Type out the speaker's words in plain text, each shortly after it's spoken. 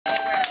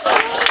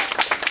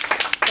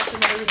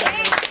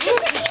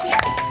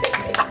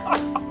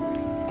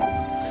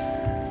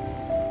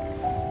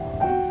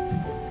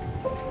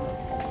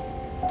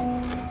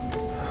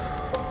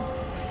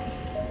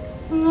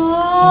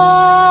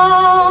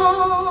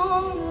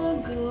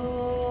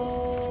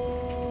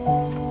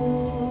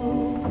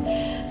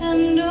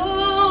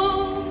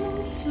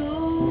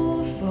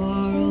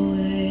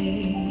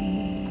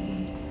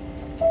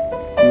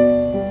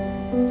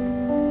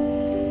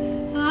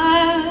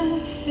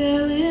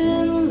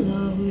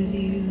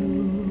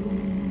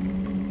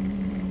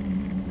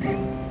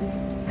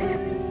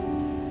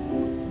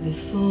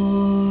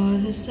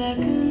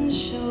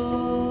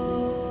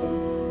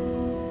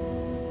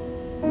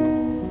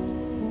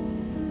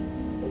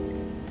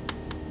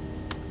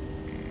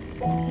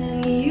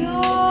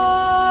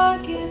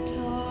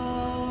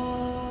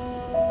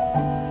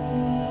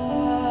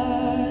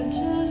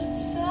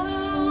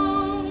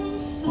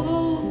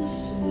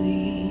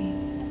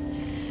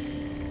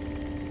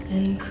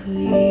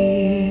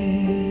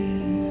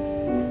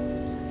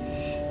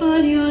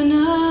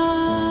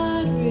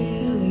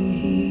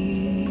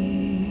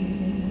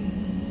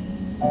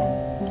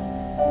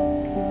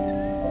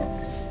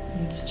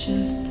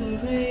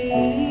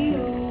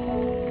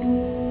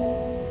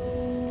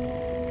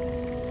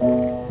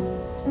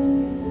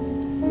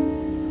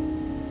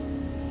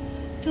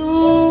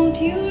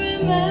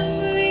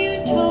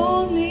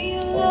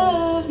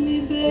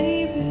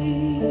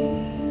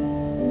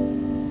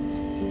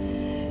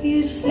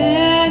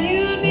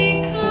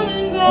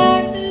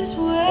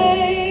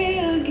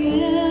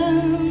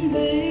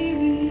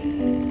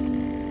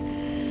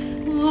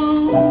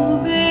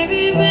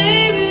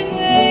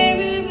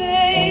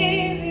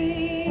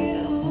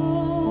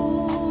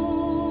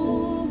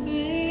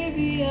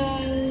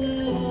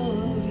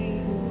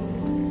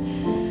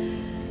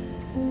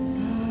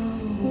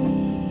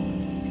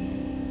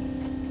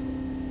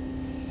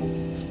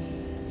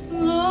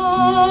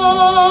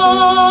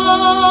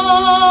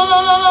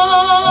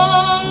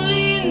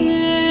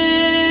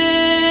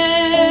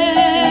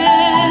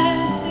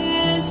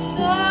is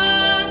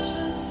such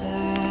a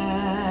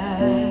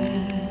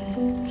sad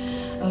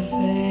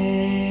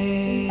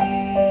affair,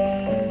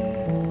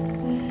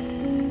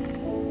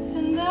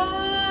 and I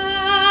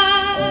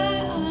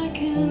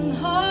can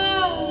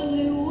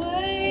hardly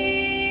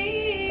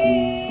wait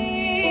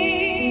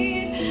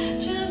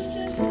just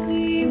to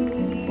sleep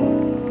with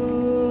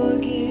you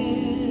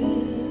again.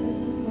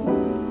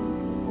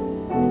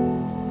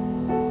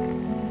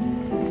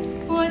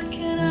 What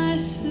can I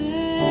say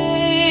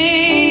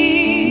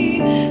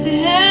to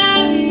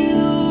have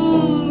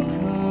you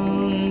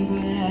come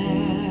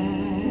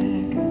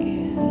back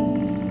again?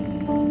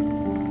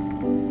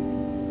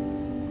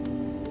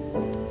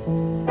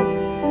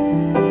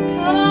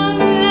 Come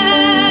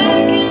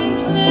back and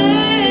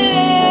play.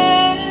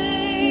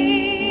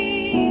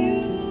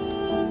 You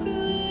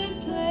could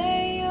play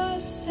your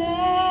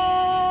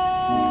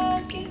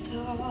sad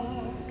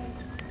guitar.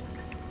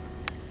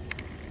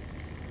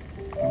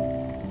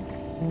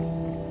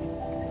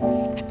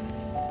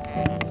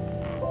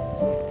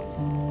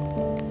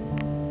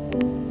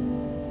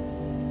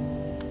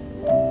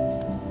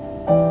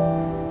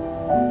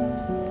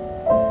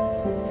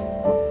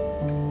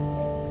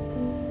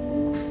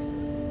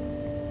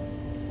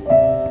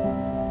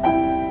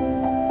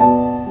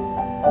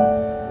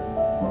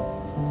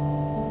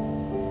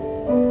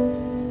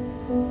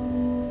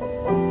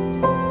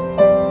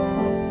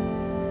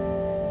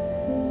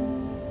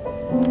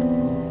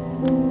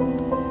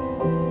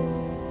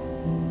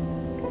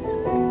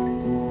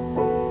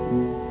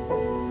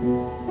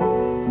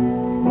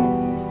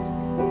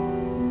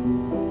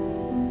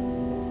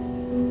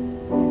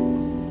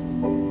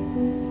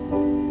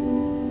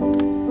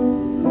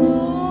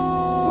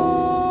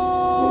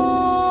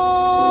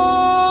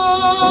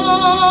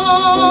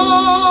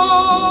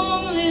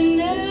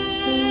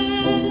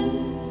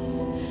 Loneliness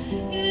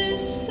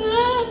is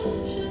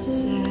such a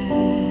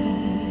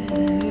sad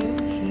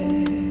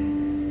affair,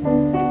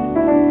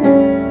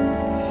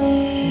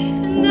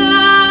 and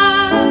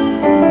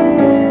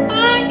I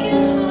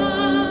can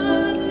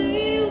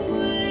hardly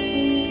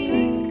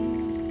wait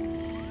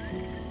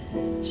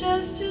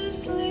just to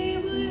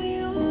sleep with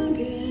you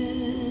again.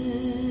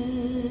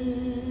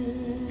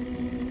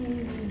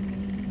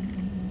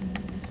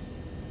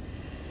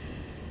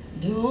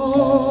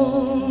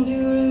 Don't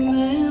you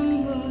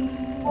remember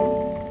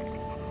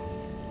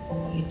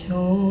you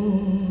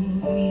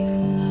told me you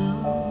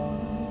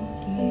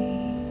loved me?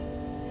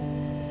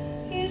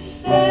 You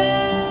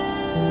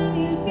said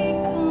you'd be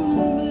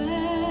coming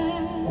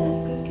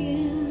back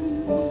again,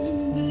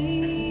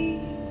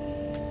 baby.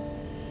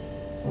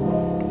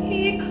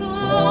 He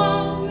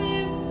called me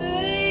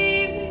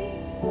baby,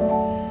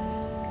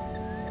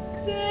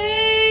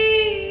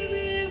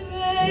 baby,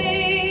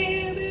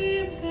 baby,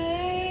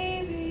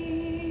 baby.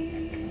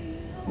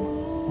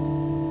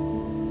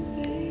 Oh,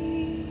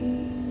 baby,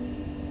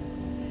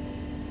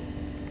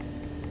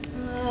 I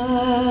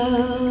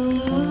love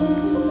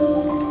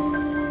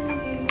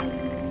you.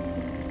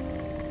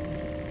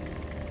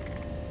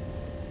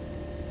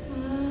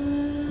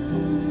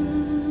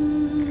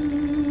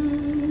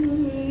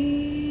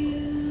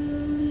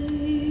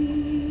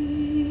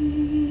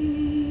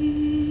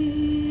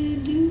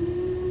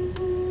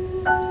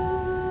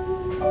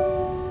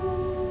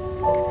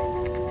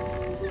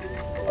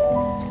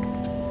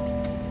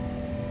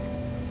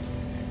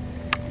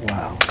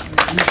 Wow.